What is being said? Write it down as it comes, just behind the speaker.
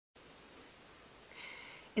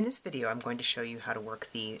In this video, I'm going to show you how to work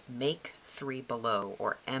the Make 3 Below,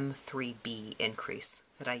 or M3B increase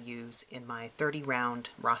that I use in my 30-round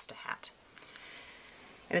Rasta Hat.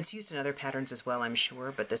 And it's used in other patterns as well, I'm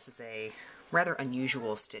sure, but this is a rather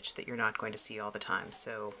unusual stitch that you're not going to see all the time.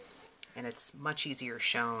 And it's much easier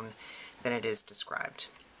shown than it is described.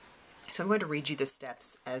 So I'm going to read you the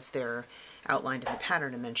steps as they're outlined in the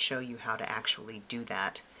pattern and then show you how to actually do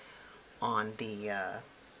that on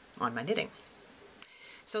my knitting.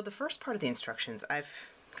 So the first part of the instructions,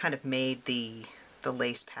 I've kind of made the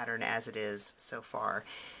lace pattern as it is so far,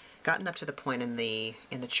 gotten up to the point in the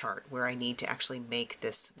chart where I need to actually make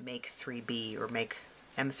this Make 3B or Make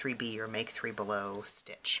M3B or Make 3 Below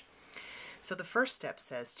stitch. So the first step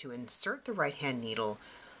says to insert the right hand needle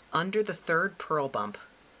under the third purl bump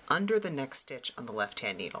under the next stitch on the left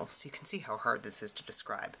hand needle. So you can see how hard this is to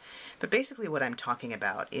describe. But basically what I'm talking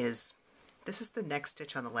about is this is the next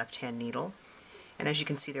stitch on the left hand needle. And as you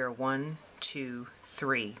can see, there are 1, 2,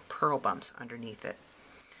 3 purl bumps underneath it.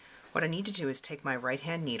 What I need to do is take my right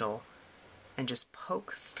hand needle and just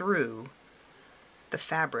poke through the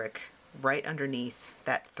fabric right underneath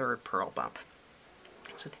that third purl bump.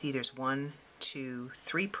 So there's 1, 2,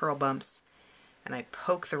 3 purl bumps, and I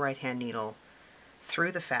poke the right hand needle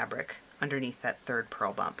through the fabric underneath that third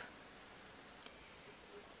purl bump.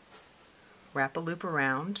 Wrap a loop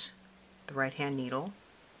around the right hand needle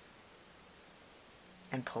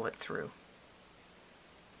and pull it through.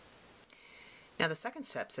 Now the second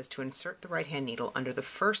step says to insert the right hand needle under the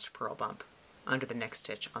first purl bump under the next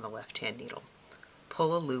stitch on the left hand needle.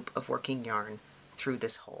 Pull a loop of working yarn through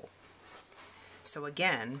this hole. So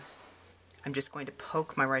again, I'm just going to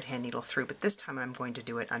poke my right hand needle through, but this time I'm going to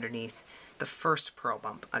do it underneath the first purl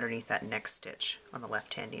bump underneath that next stitch on the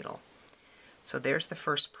left hand needle. So there's the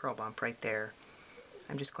first purl bump right there.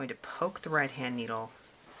 I'm just going to poke the right hand needle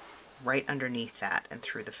right underneath that and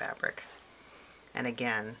through the fabric. And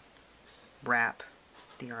again, wrap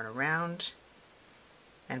the yarn around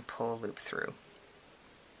and pull a loop through.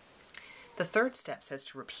 The third step says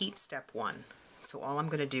to repeat step 1. So all I'm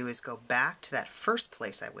going to do is go back to that first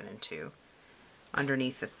place I went into,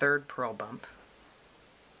 underneath the third purl bump,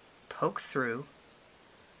 poke through,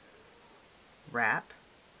 wrap,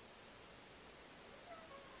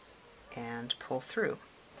 and pull through.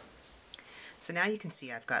 So now you can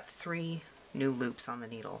see I've got 3 new loops on the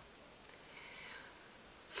needle.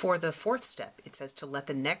 For the fourth step, it says to let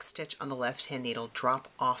the next stitch on the left hand needle drop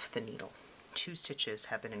off the needle. 2 stitches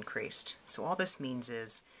have been increased. So all this means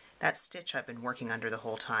is that stitch I've been working under the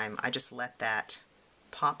whole time, I just let that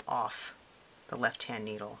pop off the left hand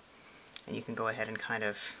needle. And you can go ahead and kind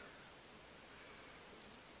of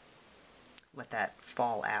let that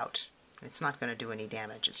fall out. It's not going to do any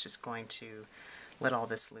damage, it's just going to let all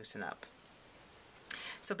this loosen up.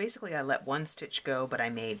 So basically I let 1 stitch go, but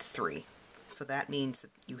I made 3. So that means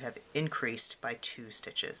that you have increased by 2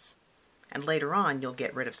 stitches. And later on you'll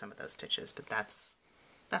get rid of some of those stitches, but that's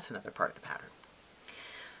another part of the pattern.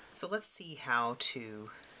 So let's see how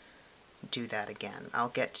to do that again. I'll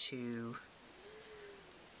get to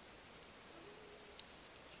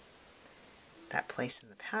that place in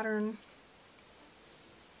the pattern.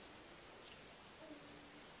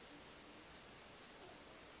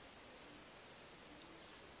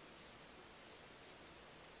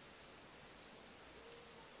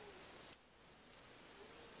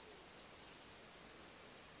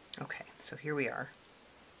 Okay, so here we are.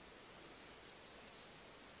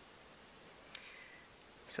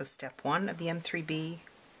 So step 1 of the M3B,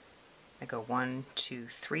 I go 1, 2,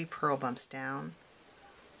 3 purl bumps down,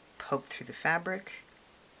 poke through the fabric,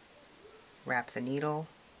 wrap the needle,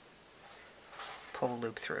 pull a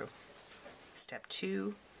loop through. Step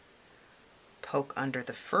 2, poke under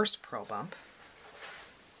the first purl bump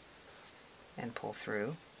and pull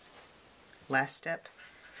through. Last step,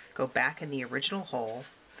 go back in the original hole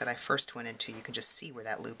that I first went into. You can just see where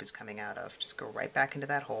that loop is coming out of. Just go right back into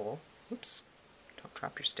that hole. Oops, don't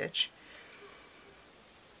drop your stitch.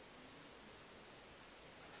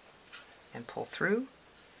 And pull through,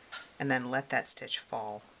 and then let that stitch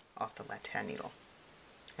fall off the left hand needle.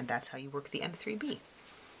 And that's how you work the M3B.